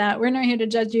here for that. We're not here to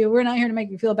judge you. We're not here to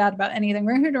make you feel bad about anything.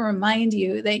 We're here to remind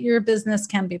you that your business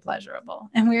can be pleasurable.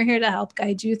 And we're here to help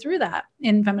guide you through that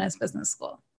in Feminist Business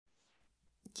School.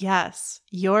 Yes,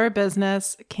 your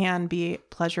business can be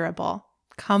pleasurable.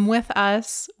 Come with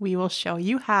us. We will show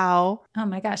you how. Oh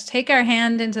my gosh. Take our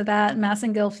hand into that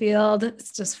Massengill field.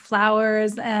 It's just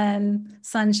flowers and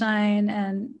sunshine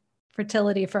and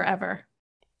fertility forever.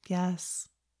 Yes.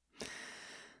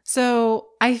 So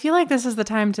I feel like this is the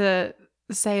time to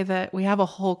say that we have a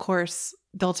whole course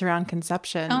built around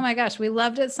conception. Oh my gosh. We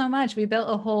loved it so much. We built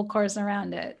a whole course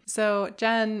around it. So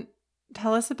Jen,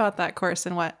 tell us about that course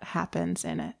and what happens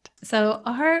in it. So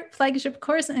our flagship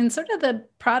course, and sort of the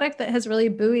product that has really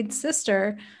buoyed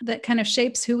Sister, that kind of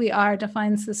shapes who we are,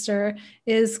 defines Sister,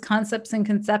 is Concepts in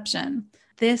Conception.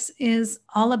 This is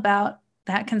all about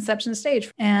that conception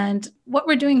stage. And what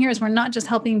we're doing here is we're not just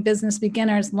helping business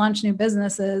beginners launch new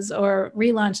businesses or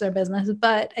relaunch their business,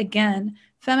 but again,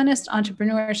 feminist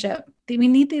entrepreneurship. We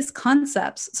need these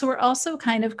concepts. So we're also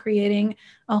kind of creating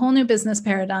a whole new business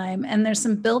paradigm. And there's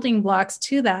some building blocks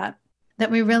to that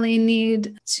we really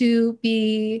need to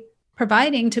be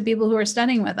providing to people who are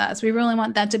studying with us. We really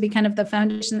want that to be kind of the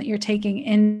foundation that you're taking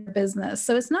in your business.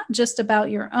 So it's not just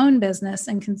about your own business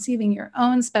and conceiving your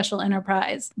own special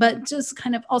enterprise, but just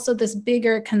kind of also this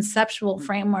bigger conceptual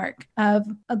framework of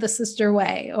the Sister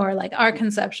Way, or like our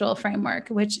conceptual framework,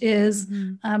 which is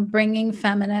bringing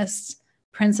feminist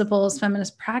principles,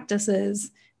 feminist practices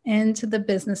into the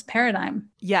business paradigm.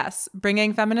 Yes,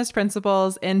 bringing feminist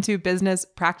principles into business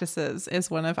practices is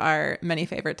one of our many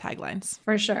favorite taglines.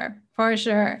 For sure, for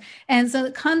sure. And so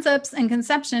the Concepts and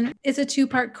Conception is a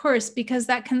 2-part course because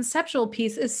that conceptual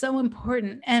piece is so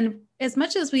important. And as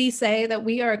much as we say that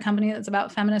we are a company that's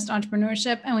about feminist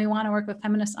entrepreneurship and we want to work with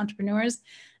feminist entrepreneurs,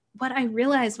 what I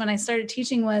realized when I started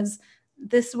teaching was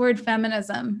this word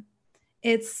feminism.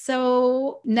 It's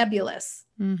so nebulous.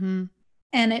 Mm-hmm.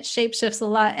 And it shapeshifts a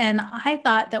lot. And I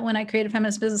thought that when I created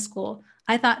Feminist Business School,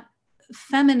 I thought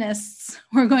feminists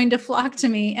were going to flock to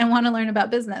me and want to learn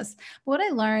about business. But what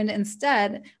I learned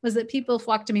instead was that people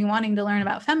flocked to me wanting to learn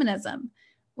about feminism,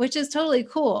 which is totally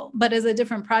cool, but is a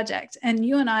different project. And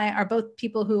you and I are both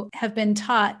people who have been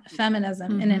taught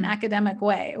feminism in an academic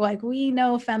way. Like, we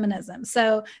know feminism.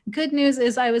 So good news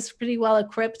is I was pretty well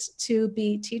equipped to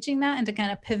be teaching that and to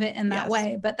kind of pivot in that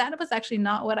way. But that was actually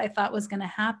not what I thought was going to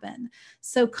happen.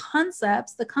 So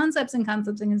the concepts and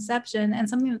conception, and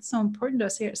something that's so important to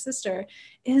us here at Sister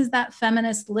is that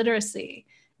feminist literacy.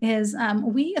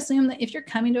 We assume that if you're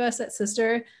coming to us at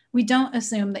Sister, we don't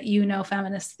assume that you know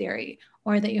feminist theory,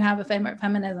 or that you have a favorite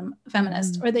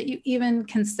feminist, or that you even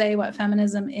can say what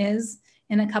feminism is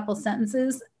in a couple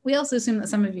sentences. We also assume that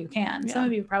some of you can. Yeah. Some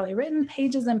of you have probably written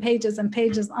pages and pages and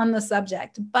pages on the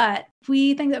subject, but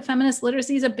we think that feminist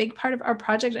literacy is a big part of our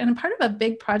project, and a part of a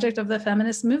big project of the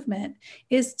feminist movement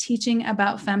is teaching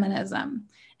about feminism.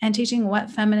 and teaching what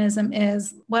feminism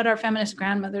is, what our feminist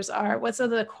grandmothers are, what some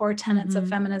of the core tenets of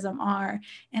feminism are.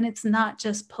 And it's not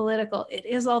just political. It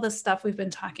is all the stuff we've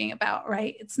been talking about,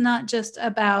 right? It's not just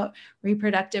about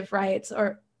reproductive rights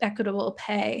or equitable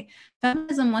pay.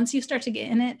 Feminism, once you start to get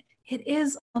in it, it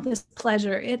is all this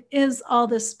pleasure. It is all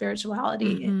this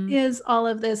spirituality. It is all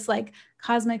of this like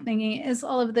cosmic thinking. It is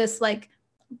all of this like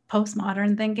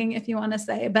postmodern thinking, if you want to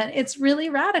say, but it's really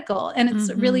radical and it's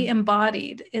really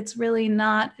embodied. It's really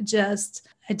not just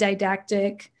a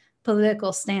didactic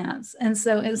political stance. And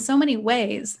so in so many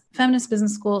ways, Feminist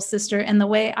Business School, Sister, and the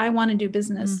way I want to do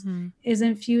business is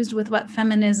infused with what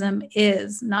feminism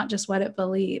is, not just what it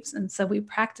believes. And so we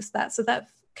practice that. So that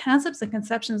Concepts and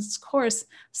Conceptions course,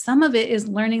 some of it is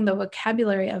learning the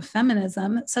vocabulary of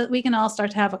feminism so that we can all start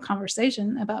to have a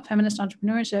conversation about feminist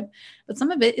entrepreneurship, but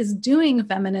some of it is doing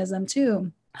feminism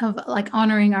too, of like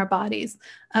honoring our bodies,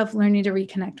 of learning to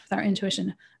reconnect with our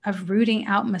intuition, of rooting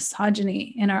out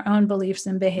misogyny in our own beliefs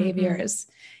and behaviors.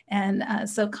 And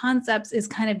so Concepts is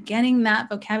kind of getting that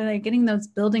vocabulary, getting those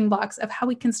building blocks of how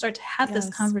we can start to have this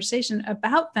conversation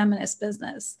about feminist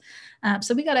business.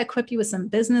 So we got to equip you with some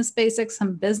business basics,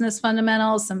 some business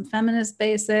fundamentals, some feminist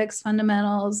basics,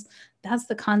 fundamentals. That's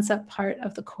the concept part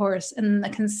of the course. And the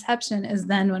conception is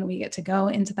then when we get to go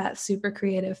into that super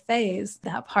creative phase,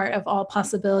 that part of all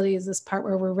possibilities, this part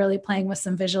where we're really playing with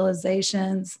some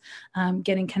visualizations,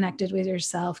 getting connected with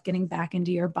yourself, getting back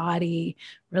into your body,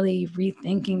 really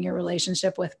rethinking your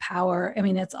relationship with power. I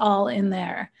mean, it's all in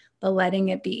there. The letting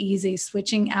it be easy,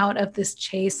 switching out of this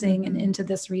chasing and into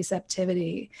this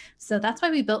receptivity. So that's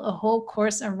why we built a whole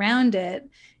course around it.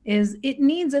 Is it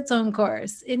needs its own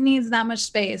course. It needs that much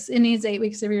space. It needs 8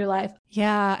 weeks of your life.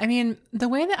 Yeah. I mean, the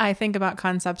way that I think about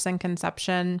Concepts and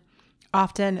Conception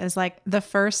often is like the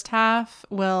first half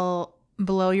will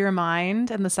blow your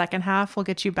mind and the second half will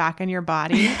get you back in your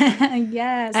body.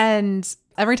 Yes. And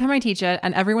every time I teach it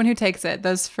and everyone who takes it,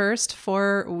 those first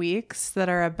 4 weeks that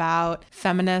are about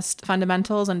feminist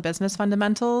fundamentals and business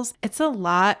fundamentals, it's a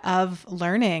lot of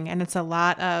learning and it's a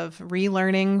lot of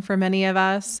relearning for many of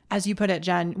us. As you put it,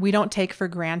 Jen, we don't take for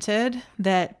granted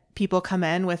that people come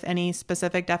in with any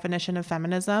specific definition of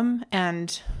feminism.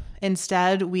 And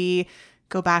instead, we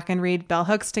go back and read bell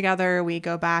hooks together. We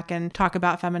go back and talk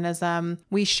about feminism.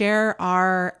 We share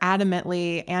our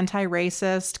adamantly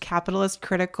anti-racist, capitalist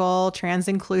critical, trans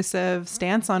inclusive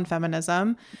stance on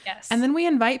feminism. Yes. And then we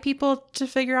invite people to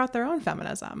figure out their own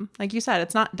feminism. Like you said,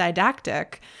 it's not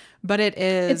didactic, but it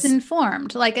is. It's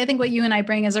informed. Like I think what you and I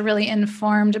bring is a really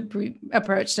informed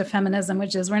approach to feminism,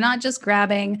 which is we're not just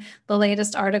grabbing the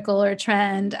latest article or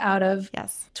trend out of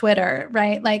Twitter,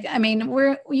 right? Like, I mean,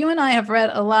 you and I have read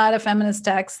a lot of feminist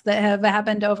texts that have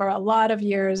happened over a lot of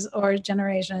years or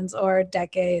generations or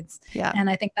decades. Yeah. And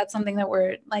I think that's something that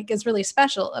we're like is really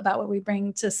special about what we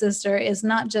bring to Sister is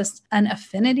not just an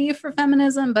affinity for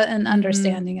feminism, but an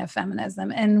understanding of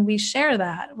feminism. And we share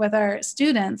that with our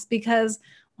students because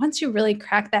once you really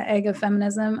crack that egg of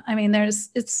feminism, I mean,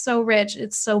 it's so rich.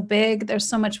 It's so big. There's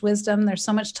so much wisdom. There's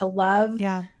so much to love.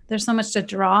 Yeah. There's so much to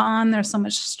draw on. There's so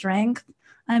much strength.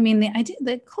 I mean,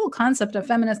 the whole concept of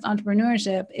feminist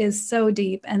entrepreneurship is so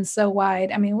deep and so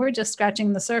wide. I mean, we're just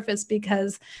scratching the surface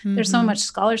because there's so much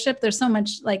scholarship. There's so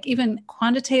much like even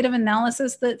quantitative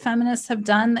analysis that feminists have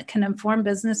done that can inform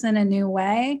business in a new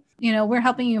way. You know, we're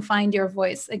helping you find your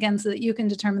voice again so that you can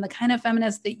determine the kind of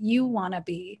feminist that you want to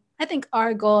be. I think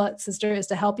our goal at Sister is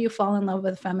to help you fall in love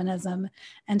with feminism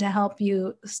and to help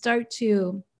you start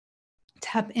to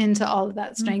tap into all of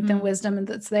that strength and wisdom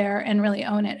that's there and really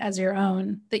own it as your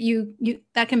own. That you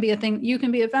that can be a thing. You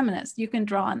can be a feminist. You can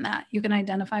draw on that. You can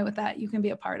identify with that. You can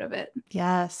be a part of it.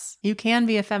 Yes, you can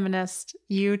be a feminist.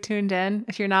 You tuned in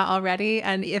if you're not already.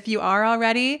 And if you are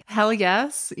already, hell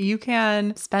yes, you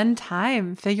can spend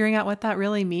time figuring out what that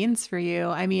really means for you.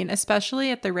 I mean,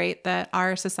 especially at the rate that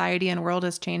our society and world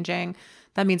is changing.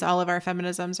 That means all of our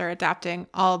feminisms are adapting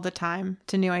all the time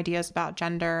to new ideas about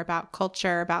gender, about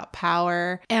culture, about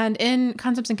power. And in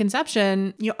Concepts and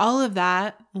Conception, all of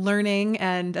that learning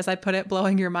and, as I put it,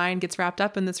 blowing your mind gets wrapped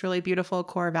up in this really beautiful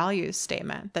core values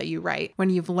statement that you write.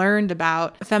 When you've learned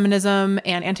about feminism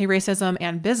and anti-racism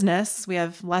and business, we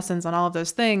have lessons on all of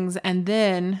those things. And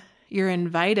then you're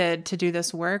invited to do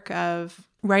this work of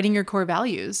writing your core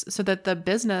values so that the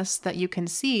business that you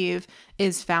conceive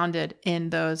is founded in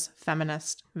those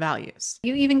feminist values.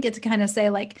 You even get to kind of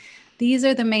say like, these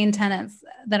are the main tenets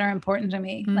that are important to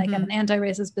me. Like I'm an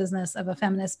anti-racist business, of a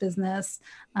feminist business.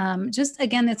 Just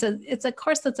again, it's a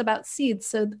course that's about seeds.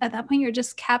 So at that point, you're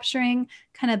just capturing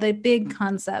kind of the big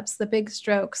concepts, the big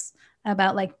strokes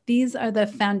about like, these are the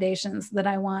foundations that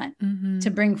I want to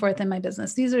bring forth in my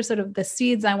business. These are sort of the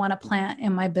seeds I want to plant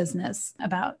in my business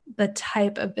about the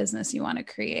type of business you want to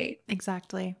create.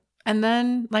 Exactly. And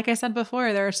then, like I said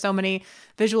before, there are so many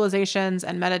visualizations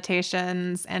and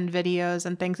meditations and videos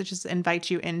and things that just invite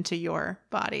you into your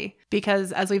body.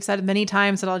 Because as we've said many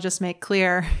times, that I'll just make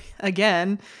clear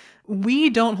again, we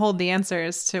don't hold the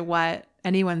answers to what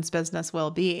anyone's business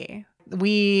will be.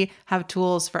 We have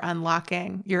tools for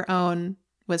unlocking your own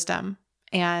wisdom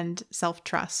and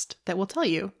self-trust that will tell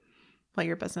you what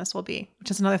your business will be, which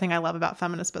is another thing I love about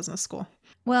Feminist Business School.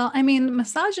 Well, I mean,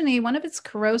 misogyny, one of its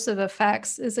corrosive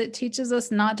effects is it teaches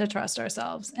us not to trust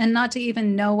ourselves and not to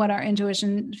even know what our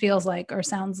intuition feels like or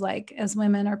sounds like as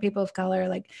women or people of color.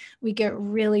 Like, we get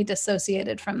really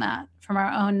dissociated from that, from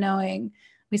our own knowing.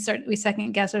 We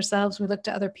second guess ourselves. We look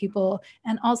to other people,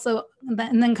 and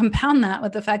then compound that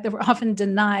with the fact that we're often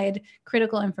denied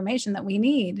critical information that we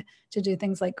need to do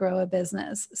things like grow a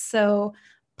business. So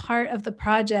part of the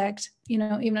project,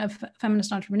 even of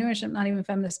feminist entrepreneurship, not even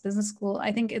feminist business school,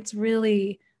 I think it's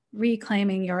really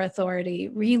reclaiming your authority,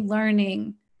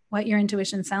 relearning what your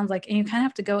intuition sounds like. And you kind of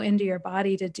have to go into your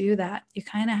body to do that. You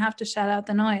kind of have to shut out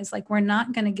the noise. Like, we're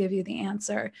not going to give you the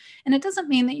answer. And it doesn't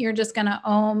mean that you're just going to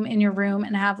ohm in your room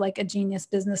and have like a genius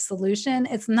business solution.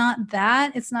 It's not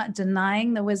that. It's not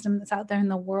denying the wisdom that's out there in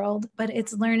the world, but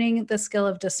it's learning the skill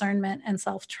of discernment and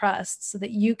self-trust so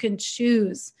that you can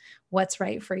choose what's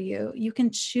right for you. You can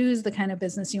choose the kind of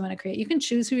business you want to create. You can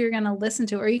choose who you're going to listen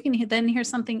to, or you can then hear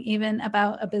something even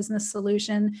about a business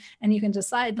solution and you can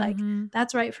decide like,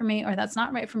 that's right for me, or that's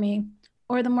not right for me.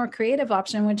 Or the more creative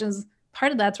option, which is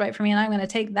part of that's right for me, and I'm going to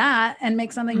take that and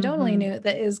make something totally new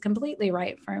that is completely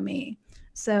right for me.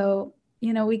 So,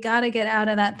 we got to get out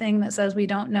of that thing that says we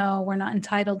don't know, we're not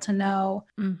entitled to know,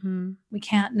 we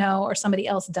can't know, or somebody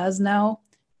else does know.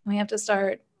 We have to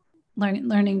start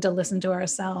learning to listen to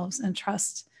ourselves and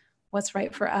trust what's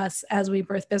right for us as we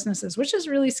birth businesses, which is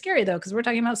really scary though, because we're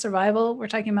talking about survival, we're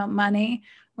talking about money,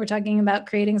 we're talking about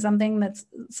creating something that's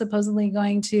supposedly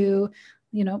going to,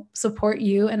 support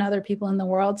you and other people in the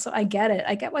world. So I get it.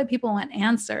 I get why people want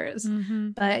answers,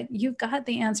 but you've got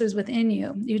the answers within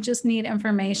you. You just need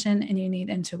information and you need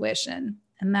intuition,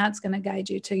 and that's going to guide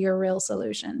you to your real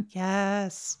solution.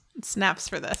 Yes. Snaps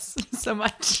for this so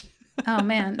much. Oh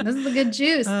man, this is the good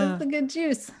juice. This is the good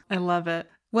juice. I love it.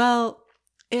 Well,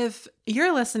 if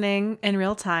you're listening in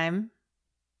real time,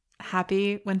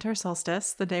 happy winter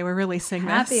solstice, the day we're releasing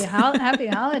this. Happy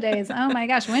holidays. Oh my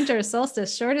gosh, winter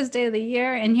solstice, shortest day of the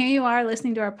year. And here you are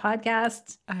listening to our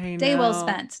podcast. I know. Day well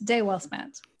spent. Day well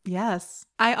spent. Yes.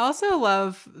 I also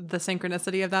love the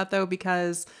synchronicity of that though,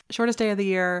 because shortest day of the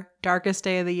year, darkest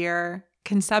day of the year,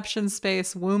 conception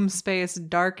space, womb space,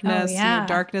 darkness. Oh, yeah.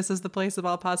 Darkness is the place of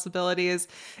all possibilities.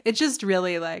 It just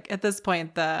really like at this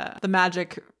point, the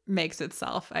magic makes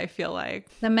itself, I feel like.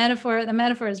 The metaphor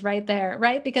is right there,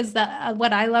 right? Because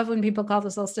what I love when people call the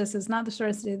solstice is not the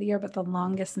shortest day of the year, but the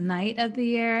longest night of the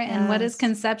year. Yes. And what is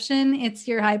conception? It's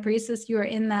your high priestess. You are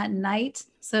in that night.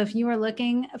 So if you are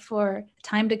looking for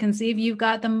time to conceive, you've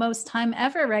got the most time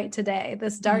ever right today,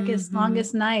 this darkest,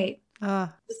 longest night.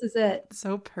 This is it.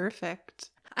 So perfect.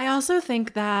 I also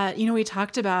think that, we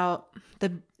talked about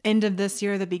the end of this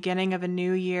year, the beginning of a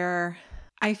new year.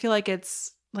 I feel like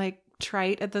it's like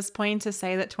trite at this point to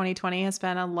say that 2020 has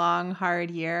been a long, hard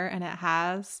year, and it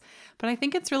has. But I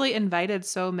think it's really invited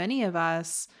so many of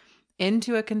us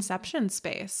into a conception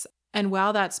space. And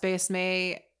while that space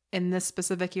may, in this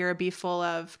specific year, be full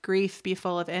of grief, be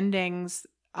full of endings,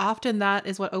 often that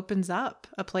is what opens up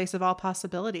a place of all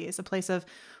possibilities, a place of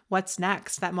what's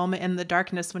next, that moment in the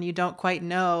darkness when you don't quite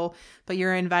know, but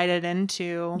you're invited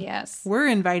into. Yes. We're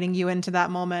inviting you into that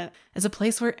moment as a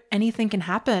place where anything can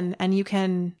happen and you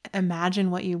can imagine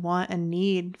what you want and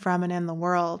need from and in the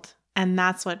world. And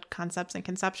that's what Concepts and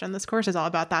Conception, this course is all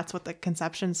about. That's what the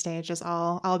conception stage is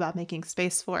all about making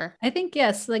space for. I think,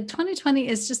 yes, like 2020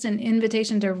 is just an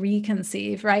invitation to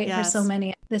reconceive, right? Yes. For so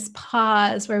many, this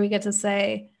pause where we get to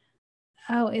say,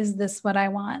 oh, is this what I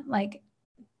want? Like,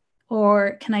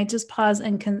 or can I just pause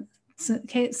and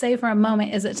say for a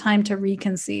moment, is it time to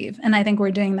reconceive? And I think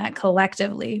we're doing that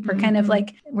collectively. We're kind of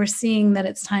like, we're seeing that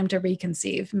it's time to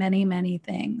reconceive many, many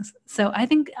things. So I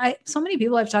think so many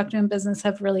people I've talked to in business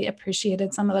have really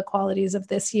appreciated some of the qualities of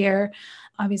this year.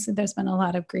 Obviously, there's been a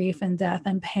lot of grief and death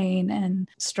and pain and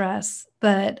stress.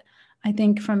 But I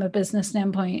think from a business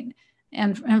standpoint,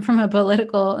 and from a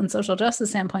political and social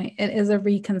justice standpoint, it is a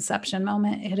reconception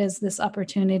moment. It is this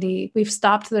opportunity. We've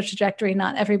stopped the trajectory.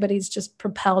 Not everybody's just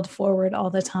propelled forward all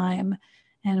the time.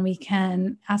 And we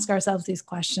can ask ourselves these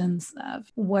questions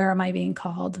of where am I being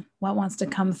called? What wants to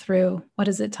come through? What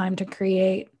is it time to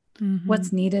create?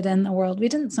 What's needed in the world? We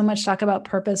didn't so much talk about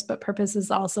purpose, but purpose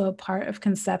is also a part of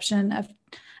conception,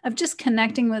 of just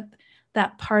connecting with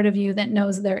that part of you that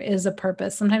knows there is a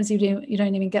purpose. Sometimes you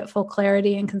don't even get full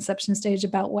clarity in conception stage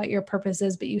about what your purpose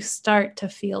is, but you start to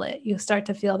feel it. You start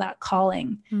to feel that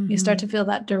calling. You start to feel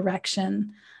that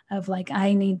direction of like,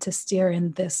 I need to steer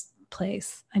in this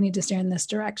place. I need to steer in this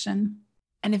direction.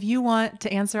 And if you want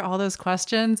to answer all those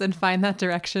questions and find that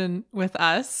direction with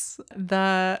us,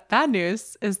 the bad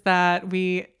news is that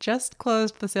we just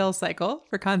closed the sales cycle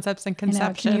for Concepts and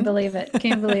Conception. Can you believe it? Can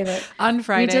you believe it? On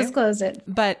Friday. We just closed it.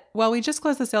 But while we just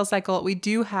closed the sales cycle, we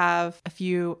do have a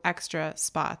few extra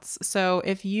spots. So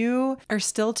if you are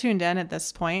still tuned in at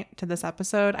this point to this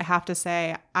episode, I have to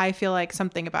say, I feel like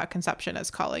something about conception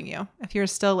is calling you. If you're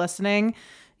still listening,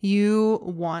 you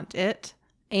want it.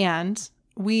 And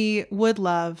we would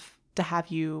love to have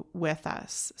you with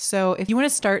us. So if you want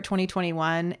to start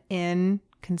 2021 in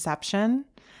conception,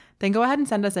 then go ahead and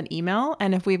send us an email.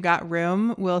 And if we've got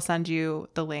room, we'll send you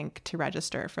the link to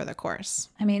register for the course.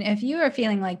 I mean, if you are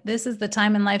feeling like this is the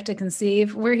time in life to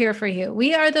conceive, we're here for you.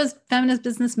 We are those feminist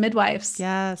business midwives.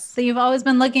 Yes. That you've always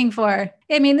been looking for.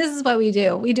 I mean, this is what we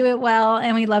do. We do it well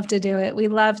and we love to do it. We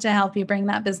love to help you bring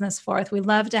that business forth. We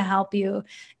love to help you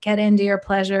get into your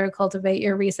pleasure, cultivate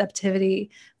your receptivity,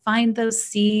 find those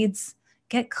seeds,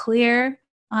 get clear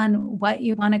on what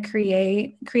you want to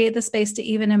create the space to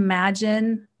even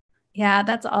imagine. Yeah,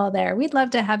 that's all there. We'd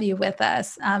love to have you with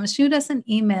us. Shoot us an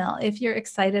email if you're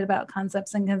excited about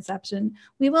Concepts and Conception.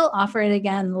 We will offer it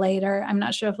again later. I'm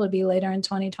not sure if it'll be later in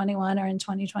 2021 or in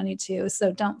 2022,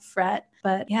 so don't fret.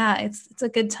 But yeah, it's a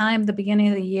good time. The beginning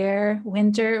of the year,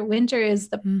 winter is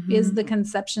the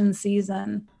conception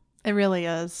season. It really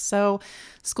is. So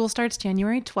school starts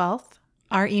January 12th.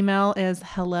 Our email is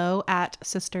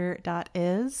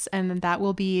hello@sister.is, and that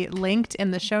will be linked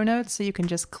in the show notes so you can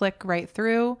just click right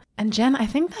through. And Jen, I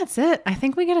think that's it. I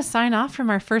think we get to sign off from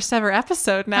our first ever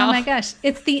episode now. Oh my gosh.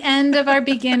 It's the end of our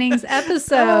beginnings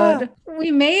episode.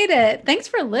 We made it. Thanks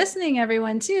for listening,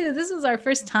 everyone, too. This was our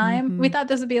first time. We thought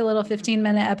this would be a little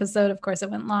 15-minute episode. Of course, it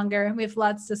went longer. We have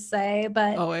lots to say,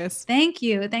 but always. Thank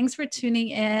you. Thanks for tuning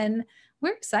in.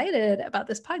 We're excited about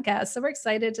this podcast. So we're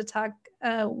excited to talk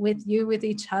with you, with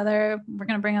each other. We're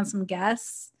going to bring on some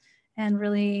guests and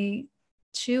really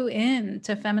chew in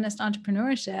to feminist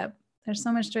entrepreneurship. There's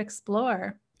so much to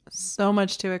explore. So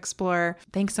much to explore.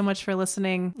 Thanks so much for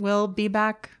listening. We'll be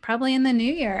back probably in the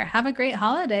new year. Have a great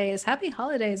holidays. Happy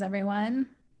holidays, everyone.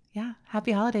 Yeah.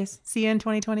 Happy holidays. See you in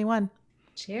 2021.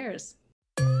 Cheers.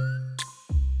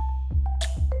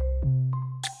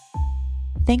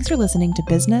 Thanks for listening to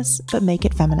Business, but Make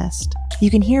It Feminist. You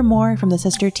can hear more from the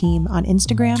Sister team on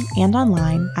Instagram and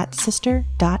online at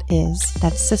sister.is.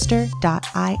 That's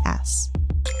sister.is.